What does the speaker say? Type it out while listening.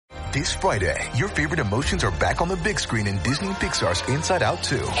This Friday, your favorite emotions are back on the big screen in Disney and Pixar's Inside Out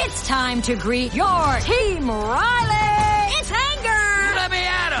 2. It's time to greet your Team Riley. It's anger. Let me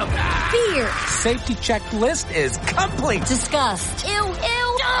at him. Fear. Safety checklist is complete. Disgust. Ew.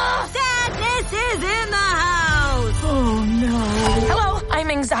 Sadness is in the house. Oh, no. Hello, I'm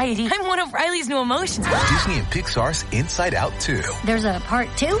anxiety. I'm one of Riley's new emotions. Disney and Pixar's Inside Out 2. There's a part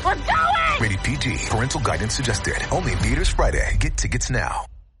 2? We're going! Rated PG. Parental guidance suggested. Only in theaters Friday. Get tickets now.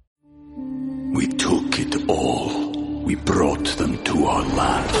 We took it all. We brought them to our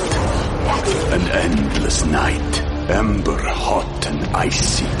land. An endless night, ember hot and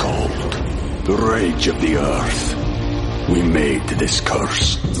icy cold. The rage of the earth. We made this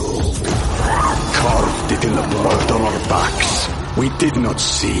curse. Carved it in the blood on our backs. We did not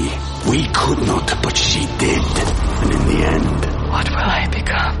see. We could not, but she did. And in the end, What will I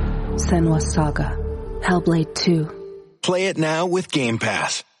become? Senua's Saga. Hellblade 2. Play it now with Game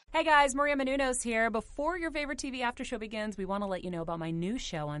Pass. Hey guys, Maria Menounos here. Before your favorite TV after show begins, we want to let you know about my new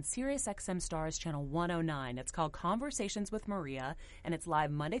show on SiriusXM Stars Channel 109. It's called Conversations with Maria, and it's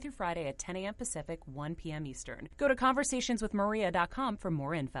live Monday through Friday at 10 a.m. Pacific, 1 p.m. Eastern. Go to conversationswithmaria.com for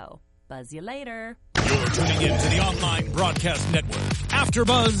more info. Buzz you later. You're tuning in to the online broadcast network,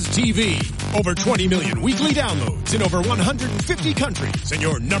 AfterBuzz TV. Over 20 million weekly downloads in over 150 countries, and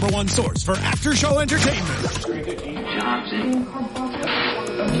your number one source for after-show entertainment.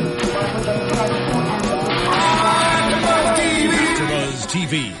 AfterBuzz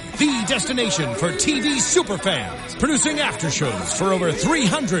TV, the destination for TV superfans, producing aftershows for over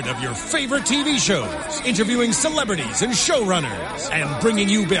 300 of your favorite TV shows, interviewing celebrities and showrunners, and bringing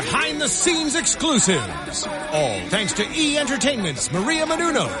you behind-the-scenes exclusives. All thanks to E! Entertainment's Maria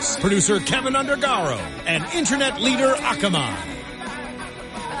Menounos, producer Kevin Undergaro, and internet leader Akamai.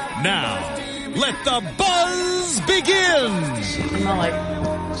 Now, let the buzz begin! I'm not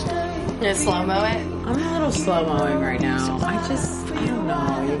gonna slow-mo it? I'm a little slow-moing right now. I don't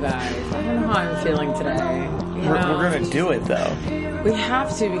know, you guys. I don't know how I'm feeling today. We're gonna do it, though. We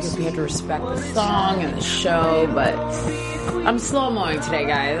have to because we have to respect the song and the show, but I'm slow-moing today,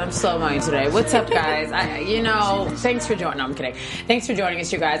 guys. I'm slow-moing today. What's up, guys? Thanks for joining. No, I'm kidding. Thanks for joining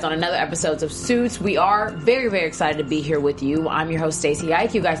us, you guys, on another episode of Suits. We are very, very excited to be here with you. I'm your host, Stacey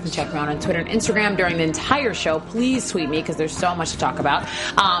Ike. You guys can check me out on Twitter and Instagram during the entire show. Please tweet me because there's so much to talk about.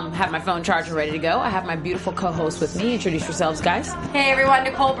 Have my phone charger ready to go. I have my beautiful co-host with me. Introduce yourselves, guys. Hey, everyone.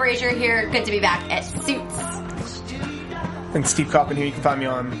 Nicole Brazier here. Good to be back at Suits. And Steve Kaufman here. You can find me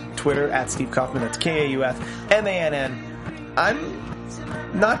on Twitter at Steve Kaufman. That's Kaufmann. I'm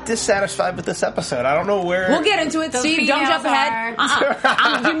not dissatisfied with this episode. I don't know where... We'll get into it, Steve. Don't jump ahead.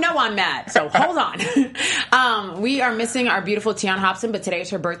 You know I'm mad, so hold on. We are missing our beautiful Tian Hobson, but today is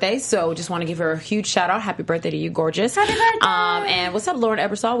her birthday, so just want to give her a huge shout-out. Happy birthday to you, gorgeous. Happy birthday! And what's up, Lauren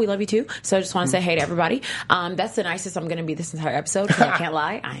Ebersol? We love you, too. So I just want to say hey to everybody. That's the nicest I'm going to be this entire episode, because I can't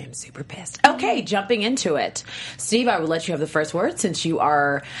lie. I am super pissed. Okay, jumping into it. Steve, I will let you have the first word, since you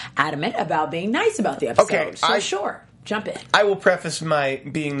are adamant about being nice about the episode. Okay, sure. Jump in. I will preface my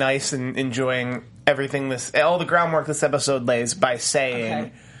being nice and enjoying everything all the groundwork this episode lays by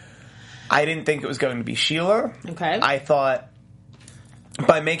saying I didn't think it was going to be Sheila. Okay. I thought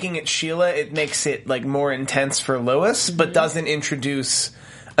by making it Sheila, it makes it more intense for Lewis, but doesn't introduce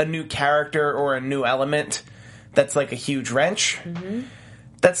a new character or a new element that's a huge wrench. Mm-hmm.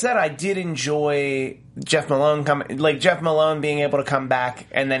 That said, I did enjoy Jeff Malone Jeff Malone being able to come back,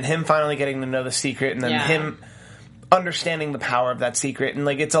 and then him finally getting to know the secret, and then him understanding the power of that secret. And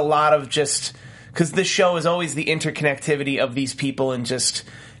it's a lot of just because this show is always the interconnectivity of these people, and just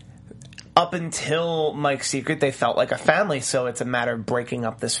up until Mike's secret they felt like a family, so it's a matter of breaking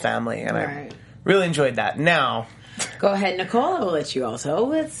up this family, and I really enjoyed that. Now go ahead, Nicole. I will let you also.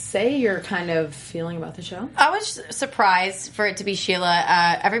 Let's say your kind of feeling about the show. I was surprised for it to be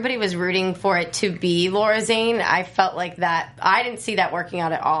Sheila. Everybody was rooting for it to be Laura Zane. I felt like that. I didn't see that working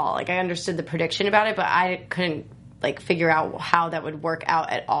out at all. I understood the prediction about it, but I couldn't figure out how that would work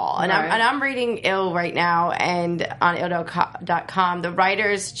out at all. And I'm reading IL right now, and on il.com, the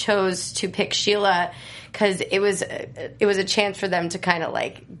writers chose to pick Sheila because it was a chance for them to kind of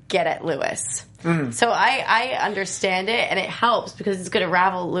get at Lewis. Mm. So I understand it, and it helps because it's going to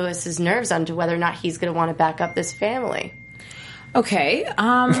ravel Lewis's nerves onto whether or not he's going to want to back up this family. Okay.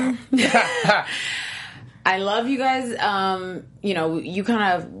 I love you guys.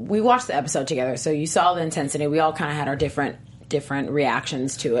 We watched the episode together, so you saw the intensity. We all kind of had our different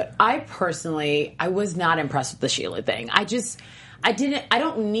reactions to it. I was not impressed with the Sheila thing. I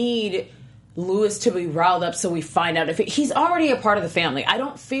don't need Lewis to be riled up so we find out if he's already a part of the family. I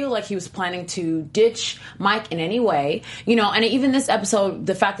don't feel like he was planning to ditch Mike in any way. And even this episode,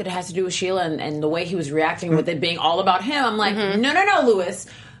 the fact that it has to do with Sheila and the way he was reacting with it being all about him, I'm like, no, Lewis.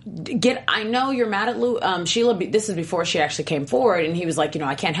 I know you're mad at Sheila. This is before she actually came forward, and he was like,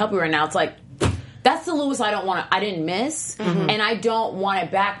 I can't help you right now. It's like, that's the Lewis I didn't miss, and I don't want it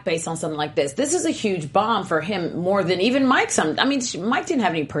back based on something like this. This is a huge bomb for him more than even Mike. Mike didn't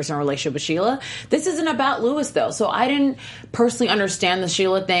have any personal relationship with Sheila. This isn't about Lewis, though, so I didn't personally understand the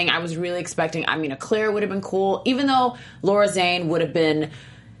Sheila thing. I was really expecting, a Claire would have been cool, even though Laura Zane wouldn't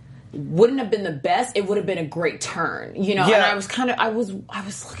have been the best. It would have been a great turn, And I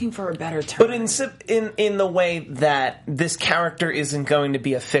was looking for a better turn. But in the way that this character isn't going to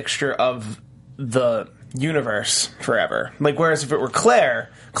be a fixture of the universe forever. Whereas if it were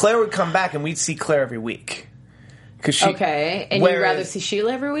Claire would come back and we'd see Claire every week. Okay, and you'd rather see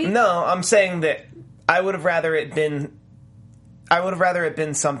Sheila every week? No, I'm saying that I would have rather it been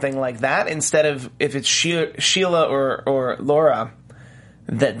something like that instead of if it's Sheila or Laura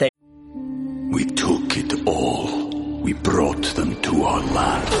that they. We took it all. We brought them to our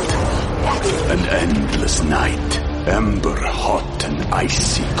land. An endless night, ember hot and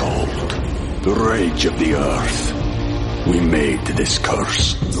icy cold. The rage of the earth. We made this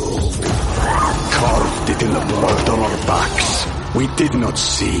curse. Carved it in the blood on our backs. We did not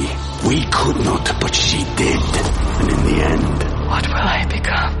see. We could not, but she did. And in the end, what will I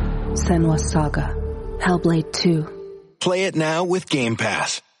become? Senua's Saga. Hellblade 2. Play it now with Game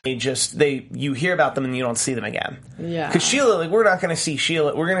Pass. You hear about them and you don't see them again. Yeah. Because Sheila, we're not going to see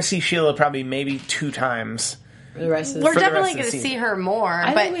Sheila. We're going to see Sheila probably maybe 2 times. We're definitely going to see her more,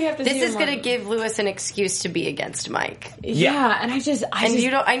 but this is going to give Lewis an excuse to be against Mike. Yeah, and I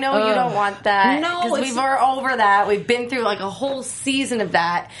know you don't want that. No, because we're over that. We've been through a whole season of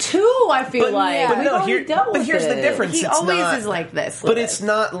that. 2, I feel like. But here's the difference. He always is like this. But it's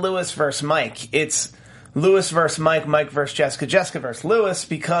not Lewis versus Mike. It's Lewis versus Mike, Mike versus Jessica, Jessica versus Lewis,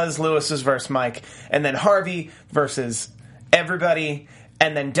 because Lewis is versus Mike, and then Harvey versus everybody.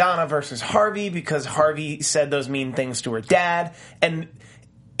 And then Donna versus Harvey because Harvey said those mean things to her dad. And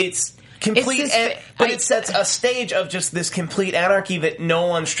it's complete, it sets a stage of just this complete anarchy that no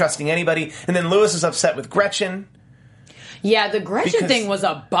one's trusting anybody. And then Lewis is upset with Gretchen. Yeah, the Gretchen thing was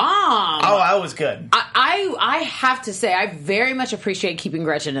a bomb. Oh, that was good. I have to say, I very much appreciate keeping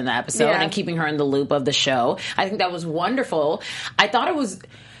Gretchen in the episode and keeping her in the loop of the show. I think that was wonderful. I thought it was...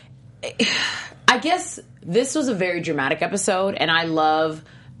 I guess this was a very dramatic episode, and I'm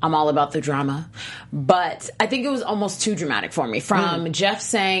all about the drama, but I think it was almost too dramatic for me. From Jeff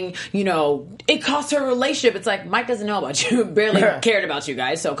saying, it cost her a relationship. It's like, Mike doesn't know about you, barely cared about you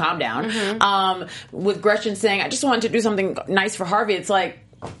guys, so calm down. With Gretchen saying, I just wanted to do something nice for Harvey, it's like,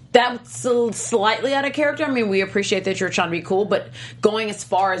 that's slightly out of character. I mean, we appreciate that you're trying to be cool, but going as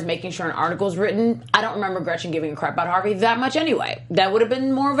far as making sure an article is written, I don't remember Gretchen giving a crap about Harvey that much anyway. That would have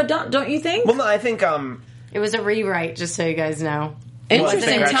been more of a dump, don't you think? Well, no, I think... it was a rewrite, just so you guys know.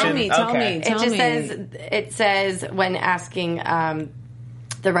 Interesting. Tell me. It says, when asking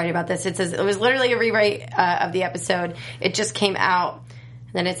the writer about this, it says, it was literally a rewrite of the episode. It just came out.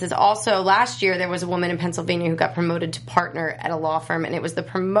 Then it says, also, last year there was a woman in Pennsylvania who got promoted to partner at a law firm, and it was the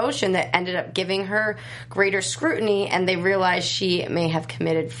promotion that ended up giving her greater scrutiny, and they realized she may have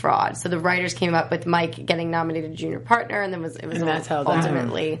committed fraud. So the writers came up with Mike getting nominated junior partner, and then that's how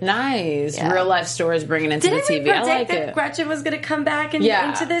ultimately... Nice. Yeah. Real life stories bringing into the TV. I like that Gretchen was going to come back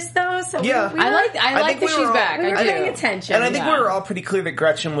into this, though? So I like that she's back. We were paying attention. And I think we were all pretty clear that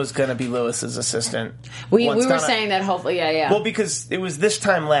Gretchen was going to be Lewis's assistant. We were saying that hopefully, Well, because it was this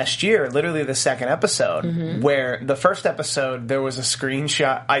time last year, literally the second episode, where the first episode there was a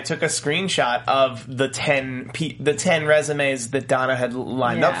screenshot. I took a screenshot of the 10 resumes that Donna had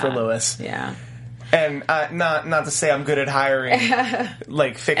lined up for Lewis. Yeah. And not to say I'm good at hiring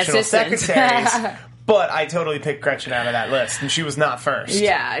fictional secretaries, but I totally picked Gretchen out of that list, and she was not first.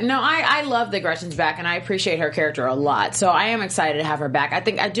 Yeah, no, I love that Gretchen's back, and I appreciate her character a lot. So I am excited to have her back. I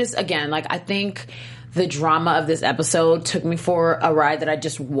think the drama of this episode took me for a ride that I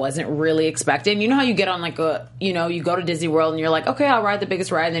just wasn't really expecting. You know how you get on you go to Disney World and you're like, okay, I'll ride the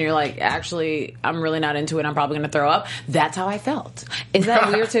biggest ride, and then you're like, actually, I'm really not into it. I'm probably going to throw up. That's how I felt. Is that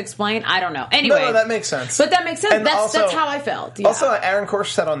weird to explain? I don't know. Anyway. No, that makes sense. But that makes sense. That's how I felt. Yeah. Also, Aaron Korsh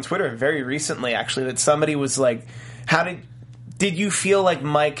said on Twitter very recently, actually, that somebody was like, did you feel like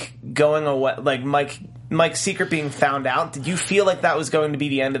Mike going away, like Mike's secret being found out, did you feel like that was going to be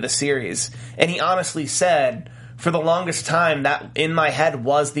the end of the series? And he honestly said, for the longest time, that in my head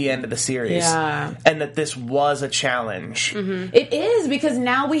was the end of the series. Yeah. And that this was a challenge. Mm-hmm. It is, because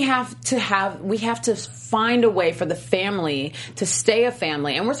now we have to find a way for the family to stay a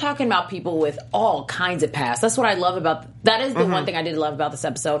family. And we're talking about people with all kinds of past. That's what I love about, that is the one thing I did love about this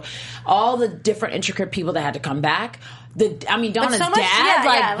episode. All the different intricate people that had to come back. Donna's so much,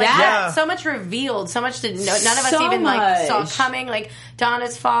 dad, so much revealed, so much that none of us So even much. saw coming. Like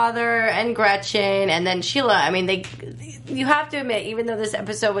Donna's father and Gretchen, and then Sheila. I mean, you have to admit, even though this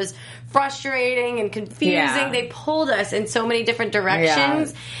episode was frustrating and confusing, they pulled us in so many different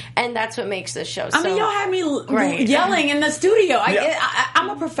directions, and that's what makes this show. I mean, y'all had me great. Yelling in the studio. I'm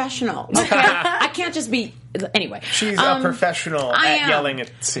a professional. Okay, I can't just be. Anyway, she's a professional at yelling at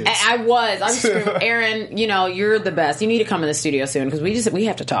suits. I'm screaming, Aaron, you're the best. You need to come in the studio soon because we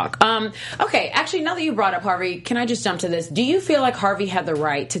have to talk. Okay, actually, now that you brought up Harvey, can I just jump to this? Do you feel like Harvey had the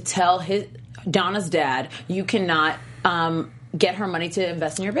right to tell Donna's dad, you cannot get her money to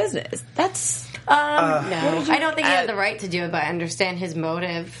invest in your business? That's no. I don't think he had the right to do it, but I understand his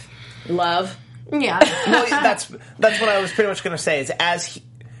motive. Love. Yeah. Well, that's what I was pretty much going to say. Is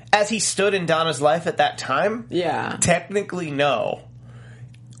as he stood in Donna's life at that time, technically no.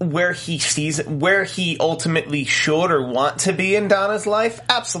 Where he ultimately should or want to be in Donna's life,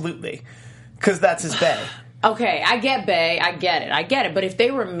 absolutely. Because that's his bae. Okay, I get bae, I get it. But if they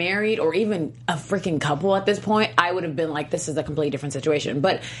were married or even a freaking couple at this point, I would have been like, this is a completely different situation.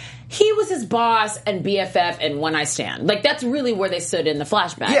 But he was his boss and BFF and one night stand. Like, that's really where they stood in the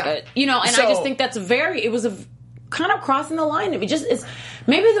flashback. Yeah. I just think that's it was a kind of crossing the line. It's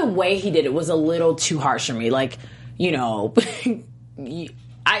maybe the way he did it was a little too harsh for me. Like,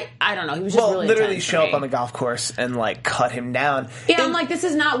 I don't know. He was just really literally intense show up on the golf course and cut him down. Yeah, I'm like, this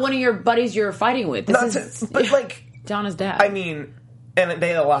is not one of your buddies you're fighting with. But Donna's dad. I mean, and they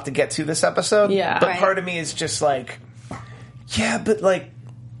had a lot to get to this episode. Yeah, but part of me is just like, yeah, but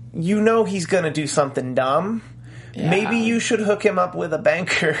he's gonna do something dumb. Yeah. Maybe you should hook him up with a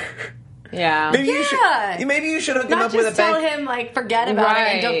banker. Yeah. Maybe you should hook him up with a banker. Not just tell him, forget about it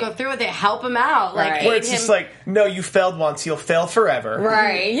and don't go through with it. Help him out. Where it's just no, you failed once, you'll fail forever.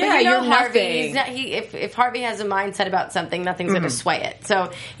 Right. Yeah, you're Harvey. If Harvey has a mindset about something, nothing's going to sway it.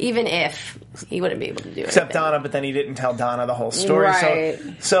 So even if, he wouldn't be able to do it. Except Donna, but then he didn't tell Donna the whole story. Right.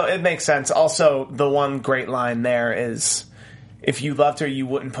 So it makes sense. Also, the one great line there is, if you loved her, you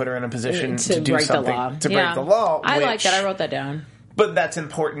wouldn't put her in a position to do something to break the law. I like that. I wrote that down. But that's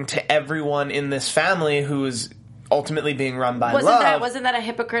important to everyone in this family who is ultimately being run by love. Wasn't that a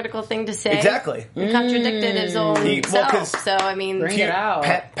hypocritical thing to say? Exactly. He contradicted his own self. So, I mean... Bring it out.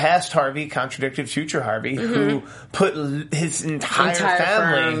 Past Harvey contradicted future Harvey, who put his entire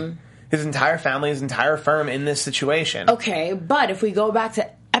family, his entire firm in this situation. Okay, but if we go back to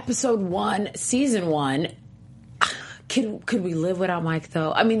episode 1, season 1... Could we live without Mike,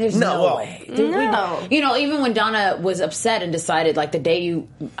 though? I mean, there's no way. No. Even when Donna was upset and decided, the day you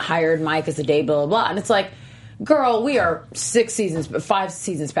hired Mike is the day, blah, blah, blah. And it's like, girl, we are 5 seasons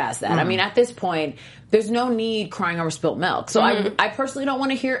past that. I mean, at this point, there's no need crying over spilt milk. So I personally don't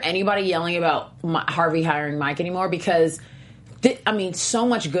want to hear anybody yelling about Harvey hiring Mike anymore because... so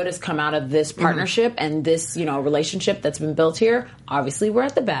much good has come out of this partnership and this, relationship that's been built here. Obviously, we're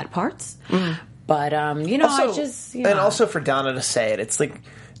at the bad parts. But, And also for Donna to say it, it's like,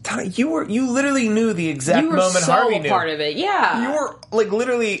 Donna, you literally knew the exact moment Harvey knew. You were part of it, yeah. You were,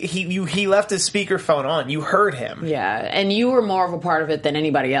 literally, he left his speakerphone on. You heard him. Yeah, and you were more of a part of it than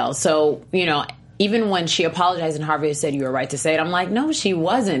anybody else. So, even when she apologized and Harvey said you were right to say it, I'm like, no, she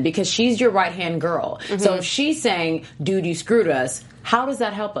wasn't, because she's your right-hand girl. Mm-hmm. So if she's saying, dude, you screwed us, how does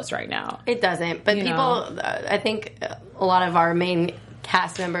that help us right now? It doesn't. But I think a lot of our main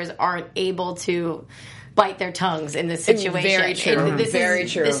cast members aren't able to bite their tongues in this situation. Very true. Very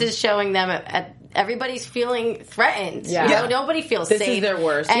true. This is showing them everybody's feeling threatened. Yeah. Nobody feels safe. This is their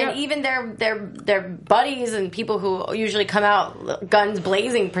worst. And even their buddies and people who usually come out guns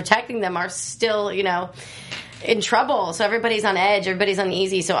blazing protecting them are still, in trouble. So everybody's on edge. Everybody's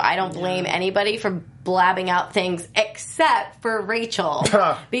uneasy. So I don't blame anybody for blabbing out things except for Rachel.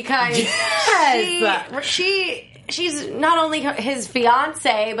 Because she's not only his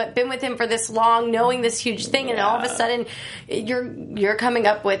fiance, but been with him for this long, knowing this huge thing, and all of a sudden, you're coming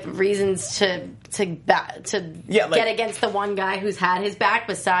up with reasons to get against the one guy who's had his back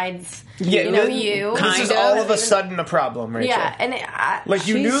besides you. This is all of a sudden a problem, Rachel. Yeah, and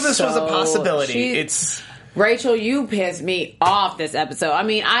you knew this was a possibility. Rachel, you pissed me off this episode. I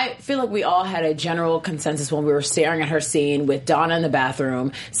mean, I feel like we all had a general consensus when we were staring at her scene with Donna in the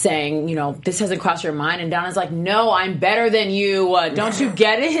bathroom saying, you know, this hasn't crossed your mind. And Donna's like, no, I'm better than you. Don't you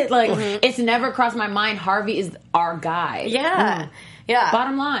get it? Like, it's never crossed my mind. Harvey is our guy. Yeah. Yeah.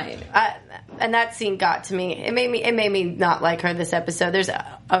 Bottom line. And that scene got to me. It made me not like her this episode. There's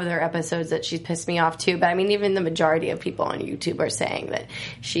other episodes that she's pissed me off too. But I mean, even the majority of people on YouTube are saying that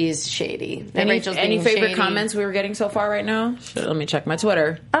she's shady. That Rachel's any being favorite shady. comments we were getting so far right now? Let me check my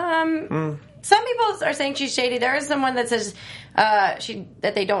Twitter. Some people are saying she's shady. There is someone that says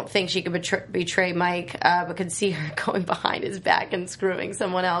that they don't think she could betray Mike, but could see her going behind his back and screwing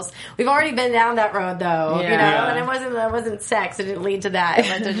someone else. We've already been down that road, though. Yeah. You know, and it wasn't sex. It didn't lead to that. It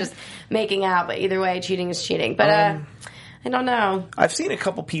went to just making out. But either way, cheating is cheating. But I don't know. I've seen a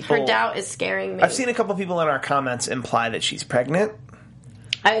couple people. Her doubt is scaring me. I've seen a couple people in our comments imply that she's pregnant.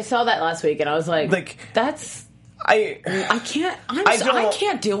 I saw that last week, and I was like that's. I can't. I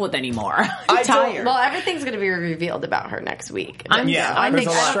can't deal with anymore. I'm tired. Well, everything's going to be revealed about her next week. I think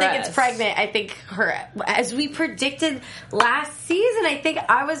it's pregnant. I think her, as we predicted last season. I think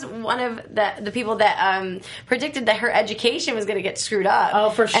I was one of the people that predicted that her education was going to get screwed up.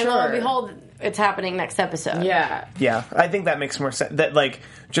 Oh, for sure. And lo and behold, it's happening next episode. Yeah. Yeah, I think that makes more sense. That, like,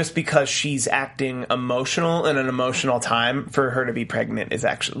 just because she's acting emotional in an emotional time, for her to be pregnant is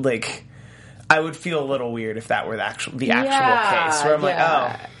actually, like, I would feel a little weird if that were the actual case. Where I'm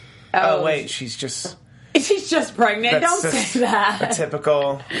like, oh, wait, she's just pregnant. Don't say that. A typical.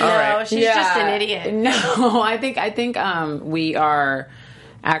 All right. She's just an idiot. No, I think we are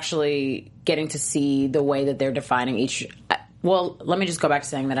actually getting to see the way that they're defining each. Well, let me just go back to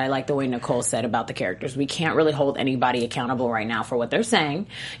saying that I like the way Nicole said about the characters. We can't really hold anybody accountable right now for what they're saying,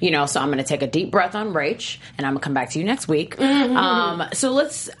 you know, so I'm going to take a deep breath on Rach, and I'm going to come back to you next week. So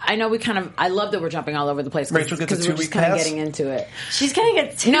I know I love that we're jumping all over the place Rachel gets a 2-week we're just kind of getting into it. She's getting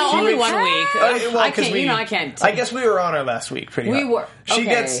a 2 No, only 1 week. I can't. I guess we were on her last week pretty much. We were.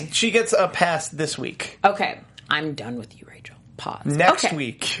 Okay. She gets a pass this week. Okay. I'm done with you, Rachel. Pause. Next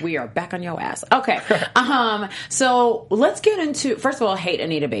week. We are back on your ass. Okay. So let's get into, first of all, hate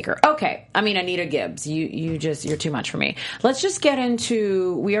Anita Baker. Okay. I mean, Anita Gibbs. You're too much for me. Let's just get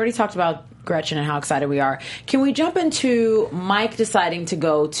into, we already talked about Gretchen and how excited we are. Can we jump into Mike deciding to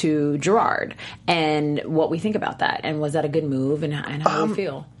go to Gerard and what we think about that? And was that a good move, and how do we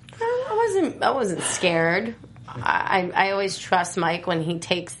feel? I wasn't scared. I always trust Mike when he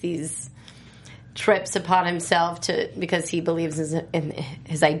takes these trips upon himself because he believes in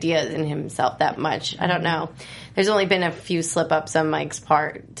his ideas in himself that much. I don't know. There's only been a few slip-ups on Mike's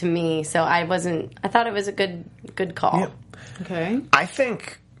part to me, so I thought it was a good call. Yeah. Okay. I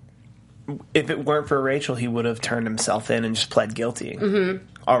think if it weren't for Rachel, he would have turned himself in and just pled guilty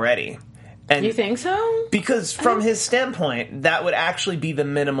already. And you think so? Because from his standpoint, that would actually be the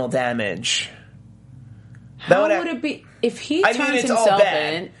minimal damage. How would it be? If he turns himself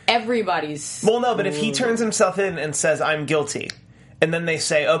in, everybody's... Well, no, but if he turns himself in and says, I'm guilty, and then they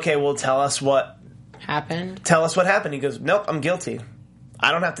say, okay, well, tell us what happened. Tell us what happened. He goes, nope, I'm guilty.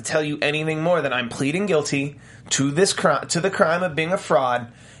 I don't have to tell you anything more than I'm pleading guilty to the crime of being a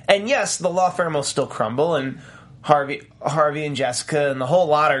fraud. And yes, the law firm will still crumble, and Harvey and Jessica and the whole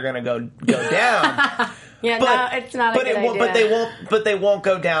lot are going to go down. Yeah, no, it's not a good idea. But they won't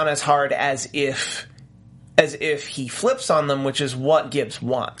go down as hard as if he flips on them, which is what Gibbs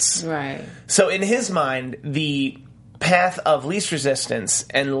wants. Right. So in his mind, the path of least resistance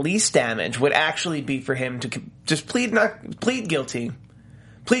and least damage would actually be for him to just plead guilty.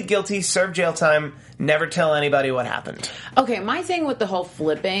 Plead guilty, serve jail time, never tell anybody what happened. Okay, my thing with the whole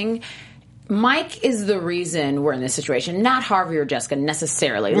flipping, Mike is the reason we're in this situation, not Harvey or Jessica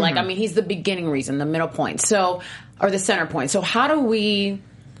necessarily. Like, I mean, he's the beginning reason, the middle point, or the center point. So how do we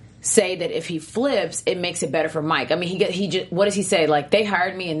say that if he flips, it makes it better for Mike? I mean, he just, what does he say? Like, they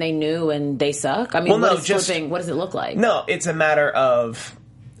hired me and they knew and they suck? I mean, flipping, what does it look like? No, it's a matter of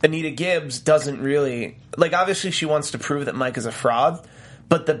Anita Gibbs doesn't really, like, obviously she wants to prove that Mike is a fraud,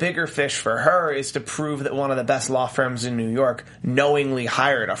 but the bigger fish for her is to prove that one of the best law firms in New York knowingly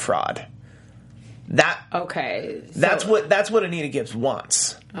hired a fraud. That's what Anita Gibbs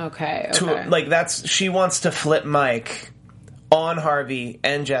wants. Okay. She wants to flip Mike on Harvey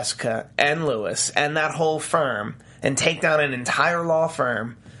and Jessica and Lewis and that whole firm and take down an entire law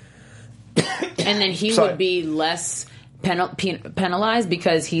firm. And then he would be less penalized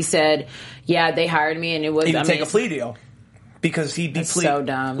because he said, yeah, they hired me and it was... He would take a plea deal. Because he'd be so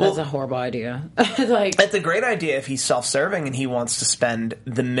dumb. That's a horrible idea. It's a great idea if he's self-serving and he wants to spend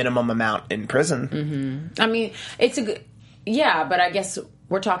the minimum amount in prison. Mm-hmm. I mean, it's a good... Yeah, but I guess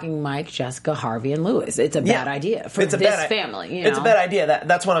we're talking Mike, Jessica, Harvey, and Lewis. It's a bad idea for this family. You know? It's a bad idea.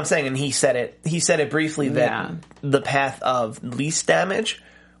 That's what I'm saying. And he said it. He said it briefly that the path of least damage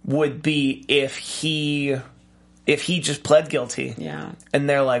would be if he just pled guilty. Yeah. And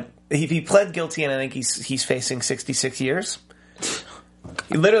they're like, if he pled guilty, and I think he's facing 66 years.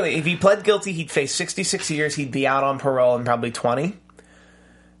 Literally, if he pled guilty, he'd face 66 years. He'd be out on parole in probably 20.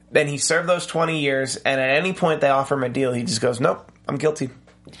 Then he served those 20 years, and at any point they offer him a deal, he just goes, nope, I'm guilty.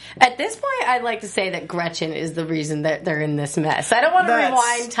 At this point, I'd like to say that Gretchen is the reason that they're in this mess. I don't want to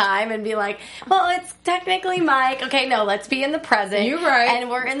rewind time and be like, well, it's technically Mike. Okay, no, let's be in the present. You're right. And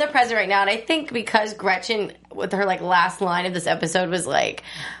we're in the present right now. And I think because Gretchen, with her last line of this episode, was like,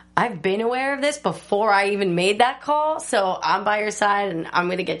 I've been aware of this before I even made that call, so I'm by your side and I'm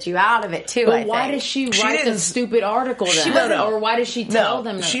going to get you out of it too. But why does she write the stupid article then? Or why does she tell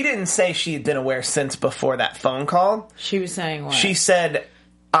them that? She didn't say she had been aware since before that phone call. She was saying what? She said,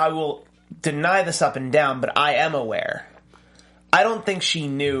 I will deny this up and down, but I am aware. I don't think she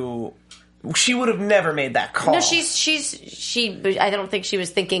knew. She would have never made that call. No, I don't think she was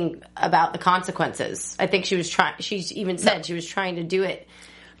thinking about the consequences. I think she was trying. She's even said she was trying to do it.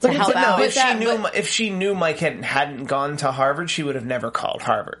 But if she knew Mike hadn't gone to Harvard, she would have never called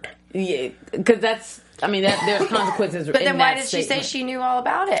Harvard. Yeah, because there's consequences. But then why did she say she knew all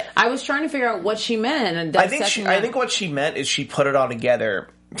about it? I was trying to figure out what she meant. And I think what she meant is she put it all together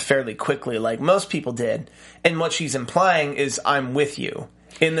fairly quickly, like most people did. And what she's implying is, I'm with you.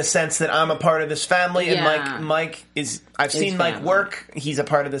 In the sense that I'm a part of this family, and Mike is... I've seen Mike work. He's a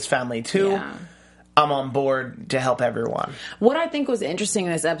part of this family, too. Yeah. I'm on board to help everyone. What I think was interesting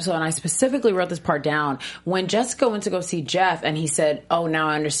in this episode, and I specifically wrote this part down, when Jessica went to go see Jeff and he said, oh, now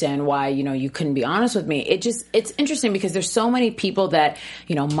I understand why, you couldn't be honest with me. It's interesting because there's so many people that,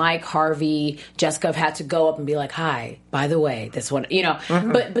 Mike, Harvey, Jessica have had to go up and be like, hi, by the way, this one,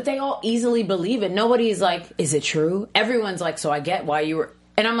 Mm-hmm. but they all easily believe it. Nobody's like, is it true? Everyone's like, so I get why you were,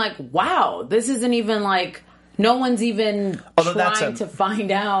 and I'm like, wow, this isn't even like, no one's even trying to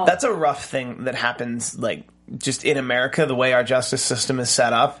find out. That's a rough thing that happens, just in America, the way our justice system is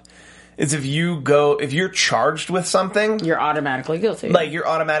set up, is if you're charged with something... You're automatically guilty.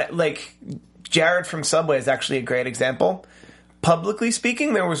 Jared from Subway is actually a great example. Publicly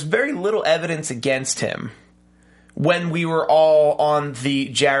speaking, there was very little evidence against him when we were all on the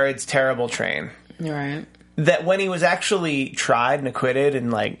Jared's terrible train. Right. That when he was actually tried and acquitted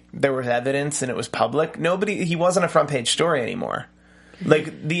and, there was evidence and it was public, he wasn't a front page story anymore.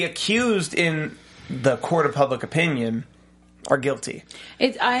 The accused in the court of public opinion are guilty.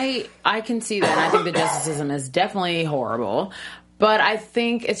 I can see that, and I think the justice system is definitely horrible, but I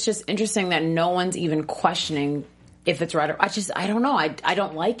think it's just interesting that no one's even questioning if it's right or... I don't know. I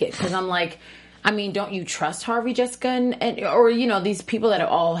don't like it, because I'm like... don't you trust Harvey, Jessica, or these people that have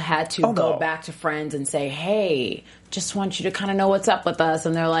all had to go back to friends and say, hey, just want you to kind of know what's up with us.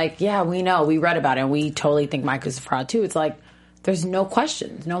 And they're like, yeah, we know. We read about it. And we totally think Mike is a fraud, too. It's like, there's no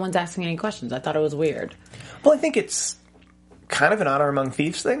questions. No one's asking any questions. I thought it was weird. Well, I think it's kind of an honor among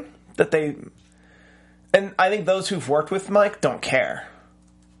thieves thing that they... And I think those who've worked with Mike don't care.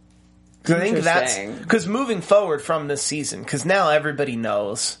 Because I think that's... Because moving forward from this season, because now everybody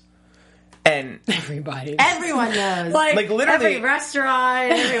knows... And everyone knows. Literally, every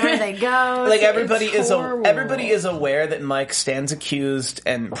restaurant, everywhere they go. Everybody is aware that Mike stands accused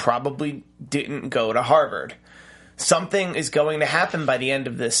and probably didn't go to Harvard. Something is going to happen by the end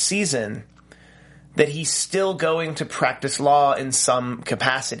of this season that he's still going to practice law in some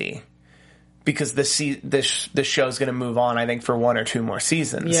capacity. Because this show is going to move on, I think, for 1 or 2 more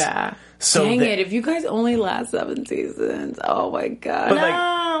seasons. Yeah. So dang it! If you guys only last 7 seasons, oh my god!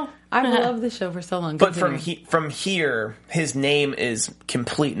 No. I've loved the show for so long. But from here, his name is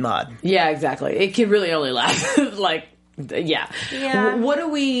complete mud. Yeah, exactly. It could really only last yeah. What do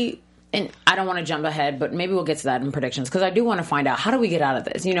we? And I don't want to jump ahead, but maybe we'll get to that in predictions, because I do want to find out, how do we get out of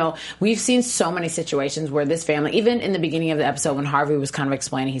this? We've seen so many situations where this family, even in the beginning of the episode when Harvey was kind of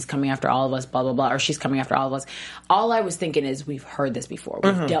explaining he's coming after all of us, blah, blah, blah, or she's coming after all of us, all I was thinking is, we've heard this before.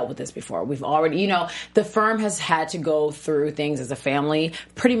 We've dealt with this before. We've already, the firm has had to go through things as a family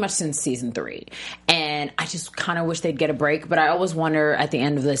pretty much since season 3. And I just kind of wish they'd get a break, but I always wonder at the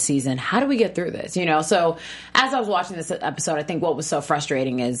end of the season, how do we get through this? So as I was watching this episode, I think what was so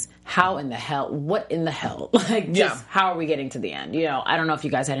frustrating is, how in the hell? What in the hell? How are we getting to the end? I don't know if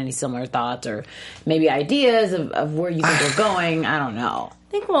you guys had any similar thoughts or maybe ideas of where you think we're going. I don't know.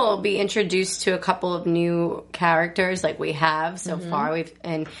 I think we'll be introduced to a couple of new characters like we have so far.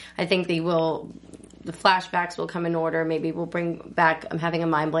 And I think they will the flashbacks will come in order. Maybe we'll bring back. I'm having a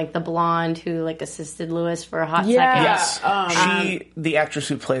mind blank. The blonde who like assisted Lewis for a hot second. Yes, the actress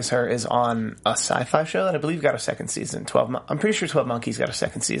who plays her is on a sci-fi show that I believe got a second season. I'm pretty sure 12 Monkeys got a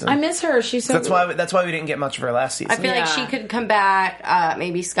second season. I miss her. She's so. That's why we didn't get much of her last season. I feel like she could come back.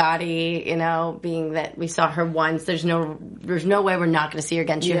 Maybe Scotty. You know, being that we saw her once, there's no way we're not going to see her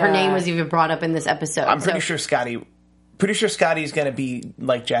again. Her name was even brought up in this episode. I'm pretty sure Scotty's going to be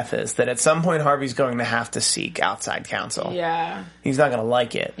like Jeff is, that at some point Harvey's going to have to seek outside counsel. Yeah. He's not going to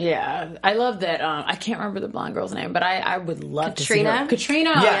like it. Yeah. I love that. I can't remember the blonde girl's name, but I would love to see her.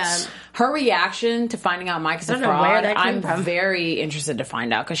 Katrina? Yes. Her reaction to finding out Mike is a fraud, I'm very interested to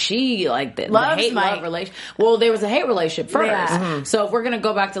find out, because she, like, the hate-love relationship. Well, there was a hate relationship first. Yeah. Mm-hmm. So if we're going to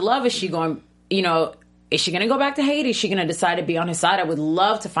go back to love, is she going, you know... Is she going to go back to hate? Is she going to decide to be on his side? I would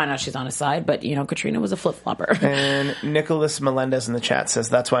love to find out she's on his side, but, you know, Katrina was a flip-flopper. And Nicholas Melendez in the chat says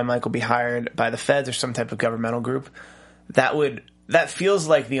that's why Mike will be hired by the feds or some type of governmental group. That feels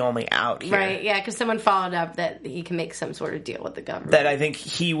like the only out here. Right, yeah, because someone followed up that he can make some sort of deal with the government. That I think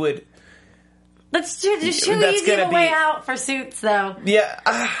he would... There's too easy a way out for Suits, though. Yeah.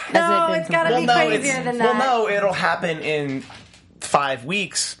 No, it's got to be crazier than that. Well, no, it'll happen in... 5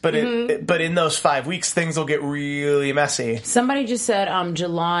 weeks, but but in those 5 weeks, things will get really messy. Somebody just said,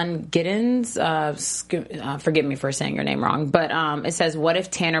 Jalon Giddens, forgive me for saying your name wrong, but it says, what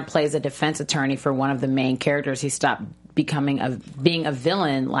if Tanner plays a defense attorney for one of the main characters? He stopped being a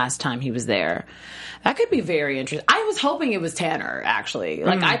villain last time he was there. That could be very interesting. I was hoping it was Tanner, actually.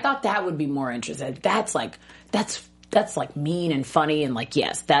 Like, I thought that would be more interesting. That's like mean and funny and like,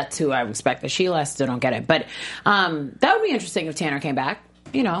 yes, that's who I would expect. But Sheila, I still don't get it. But that would be interesting if Tanner came back.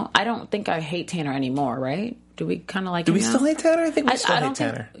 You know, I don't think I hate Tanner anymore, right? Do we kind of like him Do we now? still hate Tanner? I think we still hate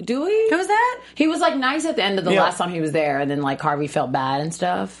Tanner. Do we? Who's that? He was like nice at the end of the last time he was there, and then like Harvey felt bad and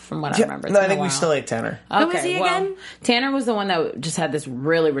stuff, from what I remember. No, I think we still hate Tanner. Okay, who was he again? Tanner was the one that just had this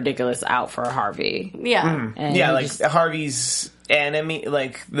really ridiculous out for Harvey. Yeah. And yeah, like Harvey's enemy,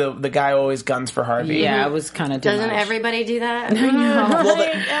 like the guy always guns for Harvey. Yeah, it was kind of Doesn't everybody do that? I know.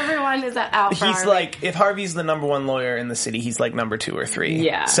 Well, everyone is out for He's Harvey. like, if Harvey's the number one lawyer in the city, he's like number 2 or 3.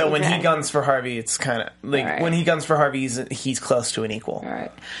 Yeah. So when he guns for Harvey, it's kind of like when he guns for Harvey, he's close to an equal. All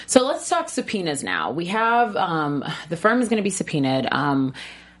right. So let's talk subpoenas now. We have the firm is going to be subpoenaed.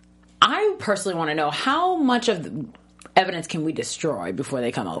 I personally want to know how much of the evidence can we destroy before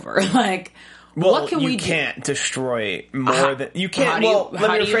they come over? Like, well, what can we do? You can't destroy more than you can't. Let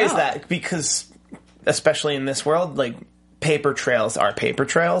me rephrase that, because especially in this world, like paper trails are paper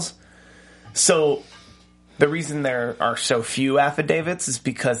trails. So the reason there are so few affidavits is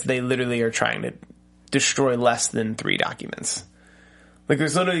because they literally are trying to destroy less than 3 documents. Like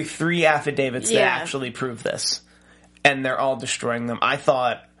there's literally 3 affidavits that actually prove this, and they're all destroying them. I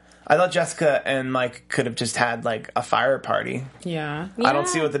thought Jessica and Mike could have just had like a fire party. Yeah. I don't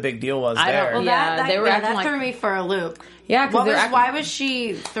see what the big deal was there. Well, that threw me for a loop. Yeah, why was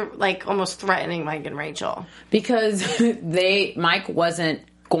she like almost threatening Mike and Rachel? Because Mike wasn't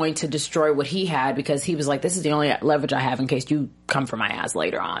going to destroy what he had, because he was like, this is the only leverage I have in case you come for my ass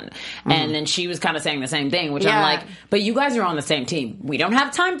later on. And then she was kind of saying the same thing, which I'm like, but you guys are on the same team. We don't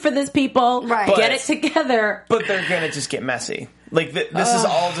have time for this, people. Right. Get it together. But they're going to just get messy. Like, this is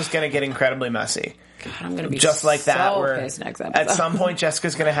all just going to get incredibly messy. God, I'm going to be just like that, where pissed next episode. At some point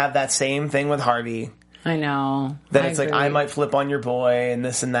Jessica's going to have that same thing with Harvey. I know. That it's like, I might flip on your boy and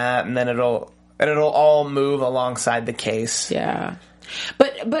this and that, and then it'll all move alongside the case. Yeah.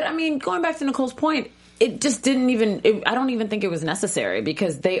 But I mean, going back to Nicole's point, it just didn't even... I don't even think it was necessary,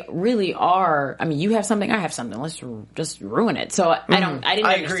 because they really are... I mean, you have something, I have something. Let's just ruin it. So I didn't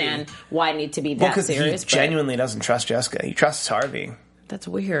understand why it needed to be that serious. Because he genuinely doesn't trust Jessica. He trusts Harvey. That's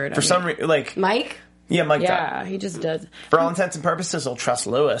weird. For some reason, like... Mike? Yeah, Mike. Yeah, he just does. For all intents and purposes, he'll trust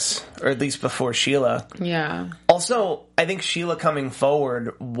Lewis, or at least before Sheila. Yeah. Also, I think Sheila coming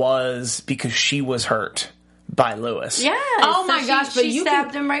forward was because she was hurt by Lewis. Yeah. Oh my gosh! But she you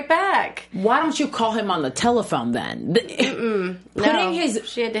stabbed him right back. Why don't you call him on the telephone then?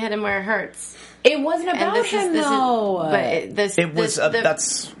 She had to hit him where it hurts. It wasn't about him, though. But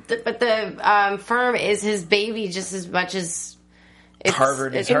the firm is his baby just as much as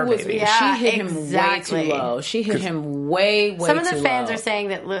Harvard is her baby. Yeah, she hit him way too low. She hit him way too low. Some of the fans are saying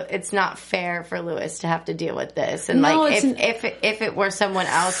that it's not fair for Lewis to have to deal with this, and if it were someone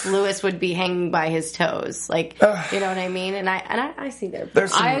else, Lewis would be hanging by his toes. Like, you know what I mean? And I see their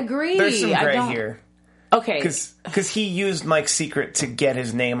point. I agree. There's some gray here. Okay, because he used Mike's secret to get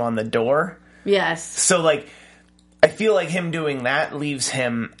his name on the door. Yes. So like, I feel like him doing that leaves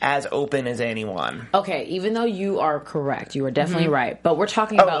him as open as anyone. Okay, even though you are correct, you are definitely right. But we're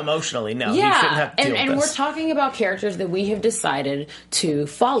talking about emotionally, no, yeah, he shouldn't have to deal and with we're this. talking about characters that we have decided to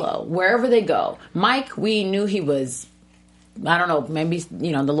follow wherever they go. Mike, we knew he was. I don't know, maybe,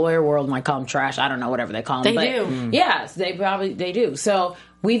 the lawyer world might call him trash. I don't know, whatever they call him. They do. Yes, they do. So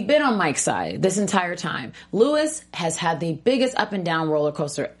we've been on Mike's side this entire time. Lewis has had the biggest up and down roller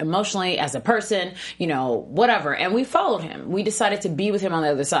coaster emotionally as a person, whatever. And we followed him. We decided to be with him on the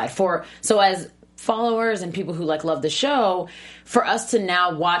other side. So as followers and people who love the show, for us to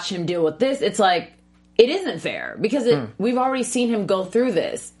now watch him deal with this, it's like, it isn't fair because we've already seen him go through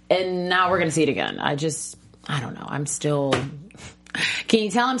this and now we're going to see it again. I don't know. I'm still... Can you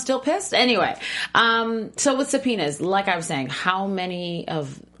tell I'm still pissed? Anyway, so with subpoenas, like I was saying, how much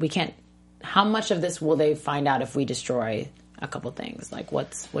of this will they find out if we destroy a couple things? Like,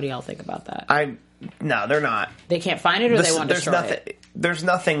 what do y'all think about that? No, they're not. They can't find it, or they want to destroy it? There's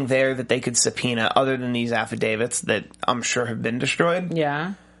nothing there that they could subpoena other than these affidavits that I'm sure have been destroyed.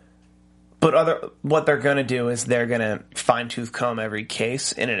 Yeah. But what they're going to do is they're going to fine-tooth comb every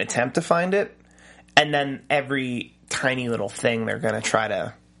case in an attempt to find it. And then every tiny little thing they're going to try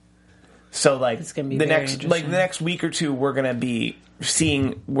to... So, it's gonna be the next week or two, we're going to be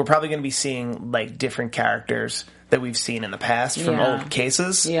seeing... We're probably going to be seeing, different characters that we've seen in the past from old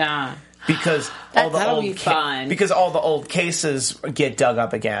cases. Yeah. Because that'll be fun. Because all the old cases get dug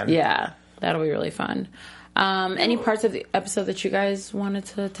up again. Yeah. That'll be really fun. Any parts of the episode that you guys wanted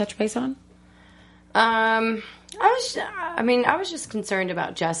to touch base on? I was just concerned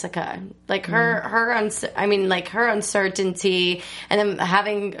about Jessica, her uncertainty, and then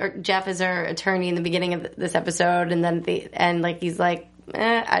having Jeff as her attorney in the beginning of this episode, and then he's like,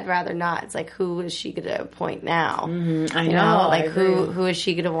 I'd rather not. It's like, who is she going to appoint now? Mm-hmm. I know. Who is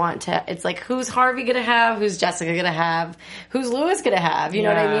she going to want to? It's like, who's Harvey going to have? Who's Jessica going to have? Who's Lewis going to have? You know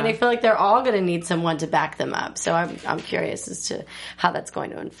what I mean? I feel like they're all going to need someone to back them up. So I'm curious as to how that's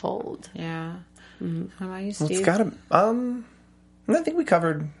going to unfold. Yeah. How about you, Steve? It's gotta. I think we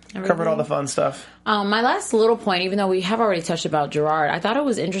covered all the fun stuff. My last little point, even though we have already touched about Gerard, I thought it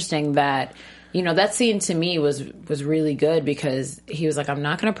was interesting that that scene to me was really good because he was like, "I'm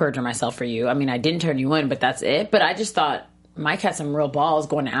not going to perjure myself for you. I mean, I didn't turn you in, but that's it." But I just thought Mike had some real balls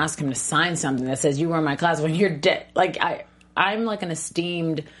going to ask him to sign something that says you were in my class when you're dead. I'm like an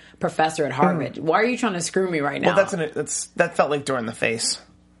esteemed professor at Harvard. Why are you trying to screw me right now? Well, that felt like door in the face.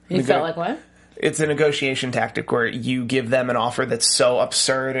 You felt like what? It's a negotiation tactic where you give them an offer that's so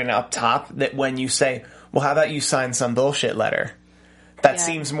absurd and up top that when you say, well, how about you sign some bullshit letter? That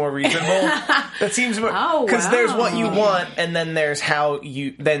seems more reasonable. That seems more... Because there's what you want, and then there's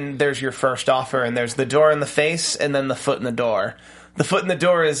then there's your first offer, and there's the door in the face, and then the foot in the door. The foot in the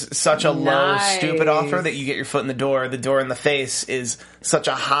door is such a low, stupid offer that you get your foot in the door. The door in the face is such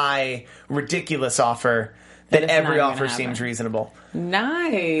a high, ridiculous offer that every offer seems reasonable.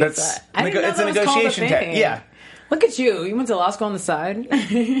 Nice. It's a negotiation tactic. Yeah. Look at you. You went to law school on the side.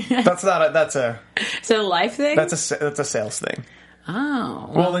 That's a life thing? That's a sales thing. Oh.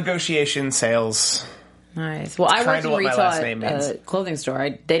 Well, negotiation, sales. Nice. Well, I worked in retail at a clothing store.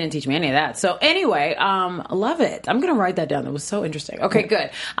 They didn't teach me any of that. So anyway, I love it. I'm going to write that down. That was so interesting. Okay,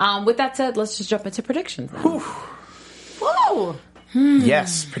 good. With that said, let's just jump into predictions then. Whoa.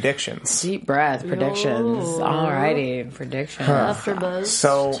 Yes, predictions. Deep breath, predictions. Alrighty, predictions.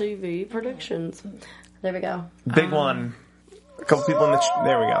 AfterBuzz TV predictions. There we go. Big one. A couple people in the...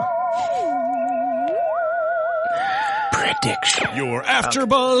 there we go. Prediction. Your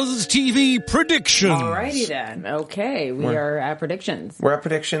AfterBuzz TV predictions. Alrighty then. Okay, we are at predictions. We're at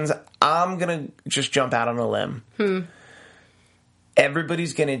predictions. I'm going to just jump out on a limb.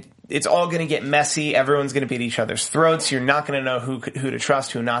 Everybody's going to... It's all going to get messy. Everyone's going to be at each other's throats. You're not going to know who to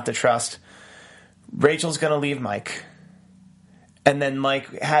trust, who not to trust. Rachel's going to leave Mike. And then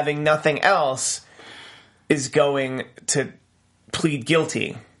Mike, having nothing else, is going to plead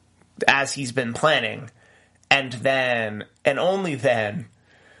guilty, as he's been planning. And then, and only then,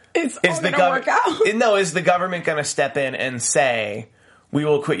 is the government going to step in and say, we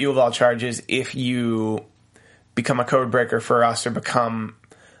will acquit you of all charges if you become a code breaker for us or become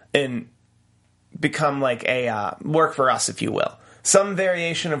like a work for us, if you will. Some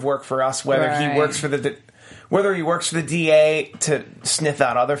variation of work for us, whether he works for the DA to sniff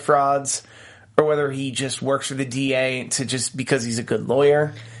out other frauds, or whether he just works for the DA because he's a good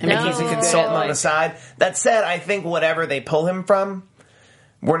lawyer and he's a consultant on the side. That said, I think whatever they pull him from,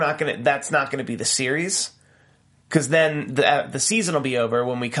 that's not gonna be the series, because then the season will be over.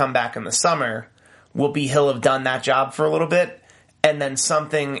 When we come back in the summer, he'll have done that job for a little bit. and then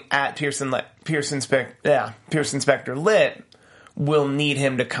something at Pearson Spector Lit will need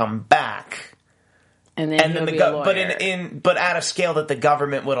him to come back. And then he'll be a lawyer. But at a scale that the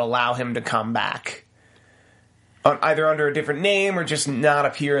government would allow him to come back. Either under a different name or just not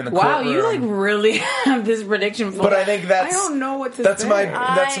appear in the courtroom. Wow, you like really have this prediction for. But I think I don't know what to that's say.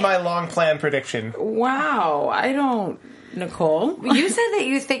 That's my long planned prediction. Wow, I don't. Nicole, you said that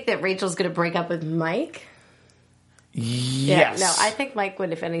you think that Rachel's going to break up with Mike. Yes. Yeah, no, I think Mike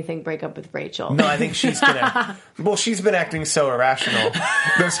would, if anything, break up with Rachel. No, I think she's gonna. Well, she's been acting so irrational.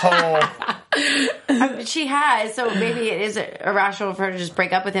 This whole. She has, so maybe it is irrational for her to just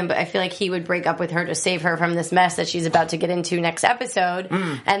break up with him, but I feel like he would break up with her to save her from this mess that she's about to get into next episode.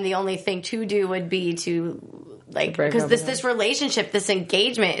 And the only thing to do would be to, like, because this relationship, this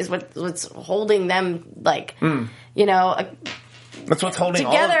engagement is what's holding them, like, you know. That's what's holding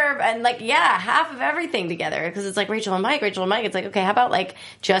together, and like half of everything together, because it's like Rachel and Mike. It's like, okay, how about like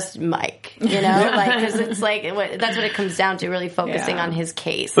just Mike? You know, like, because it's like that's what it comes down to, really focusing on his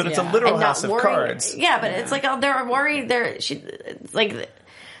case. But it's a literal house of cards. Yeah, but it's like they're worried. They're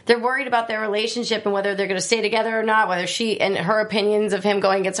worried about their relationship and whether they're going to stay together or not. Whether she and her opinions of him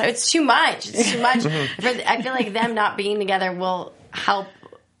going against her, it's too much. It's too much. I feel like them not being together will help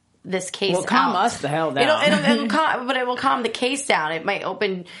this case will calm us the hell down. It will calm the case down. It might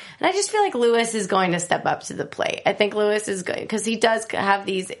open, and I just feel like Lewis is going to step up to the plate. I think Lewis is going, because he does have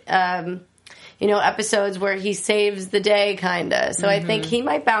these, episodes where he saves the day, kind of. So I think he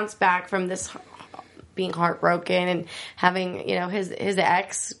might bounce back from this being heartbroken and having, his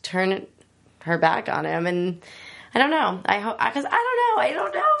ex turn her back on him. And I don't know. I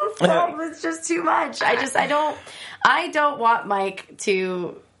don't know. It's just too much. I don't want Mike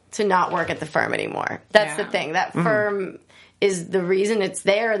to not work at the firm anymore. That's the thing. That firm is the reason it's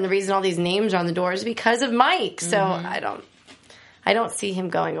there, and the reason all these names are on the door is because of Mike. So I don't see him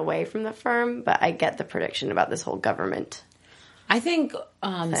going away from the firm, but I get the prediction about this whole government. I think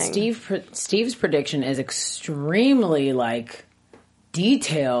Steve's prediction is extremely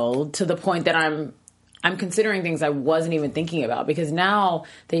detailed, to the point that I'm considering things I wasn't even thinking about, because now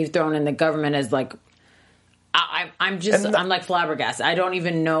they've thrown in the government as I'm like flabbergasted. I don't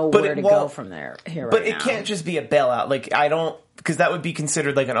even know where to go from there. But it can't just be a bailout. Because that would be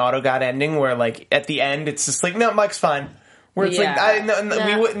considered like an auto god ending, where at the end it's just like, no, Mike's fine. Where it's none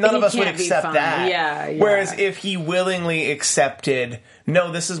of us would accept that. Yeah. Whereas if he willingly accepted,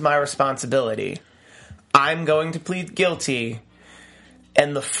 no, this is my responsibility. I'm going to plead guilty,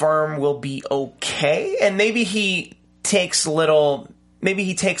 and the firm will be okay. And maybe he takes little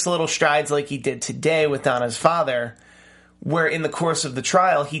strides like he did today with Donna's father, where in the course of the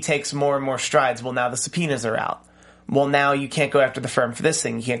trial, he takes more and more strides. Well, now the subpoenas are out. Well, now you can't go after the firm for this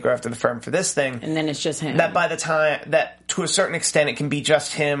thing. You can't go after the firm for this thing. And then it's just him. That by the time, that to a certain extent, it can be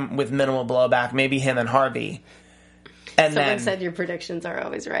just him with minimal blowback, maybe him and Harvey. And Someone said your predictions are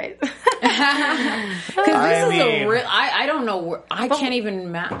always right. Because this is a real... I don't know. I can't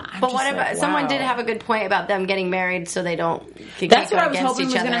even... But what about... Someone did have a good point about them getting married so they don't... That's what I was hoping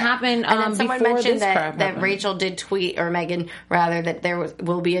was going to happen. And then someone mentioned that Rachel did tweet, or Megan, rather, that there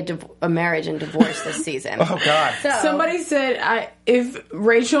will be a marriage and divorce this season. Oh, God. Somebody said, if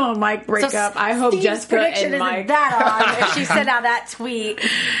Rachel and Mike break up, I hope Steve's Jessica and Mike... that on. If she sent out that tweet.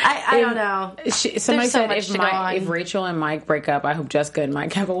 I don't know. Somebody said, if Rachel and Mike break up, I hope Jessica and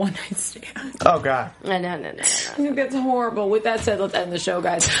Mike have a one-night stand. Oh, God. No. That's horrible. With that said, let's end the show,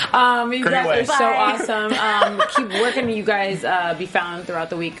 guys. You guys are so awesome. Keep working. You guys be found throughout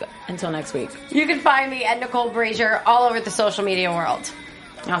the week. Until next week. You can find me at Nicole Brazier all over the social media world.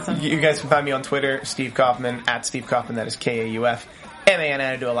 Awesome. You guys can find me on Twitter, Steve Kaufman, at Steve Kaufman. That is KAUF. MAN.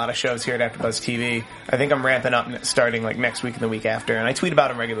 I do a lot of shows here at AfterBuzz TV. I think I'm ramping up starting next week and the week after, and I tweet about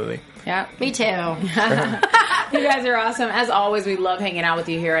them regularly. Yeah, me too. You guys are awesome. As always, we love hanging out with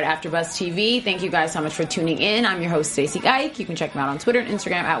you here at AfterBuzz TV. Thank you guys so much for tuning in. I'm your host, Stacey Geik. You can check me out on Twitter and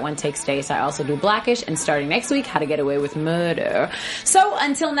Instagram at OneTakeStace. I also do Blackish, and starting next week, How to Get Away with Murder. So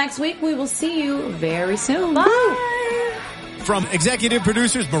until next week, we will see you very soon. Bye. From executive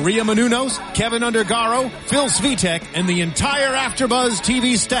producers Maria Menounos, Kevin Undergaro, Phil Svitek, and the entire AfterBuzz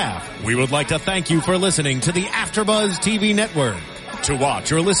TV staff, we would like to thank you for listening to the AfterBuzz TV network. To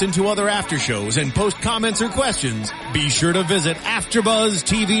watch or listen to other after shows and post comments or questions, be sure to visit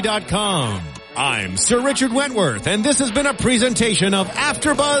AfterBuzzTV.com. I'm Sir Richard Wentworth, and this has been a presentation of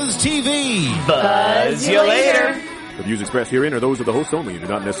AfterBuzz TV. Buzz you later. The views expressed herein are those of the hosts only and do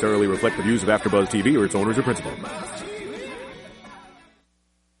not necessarily reflect the views of AfterBuzz TV or its owners or principals.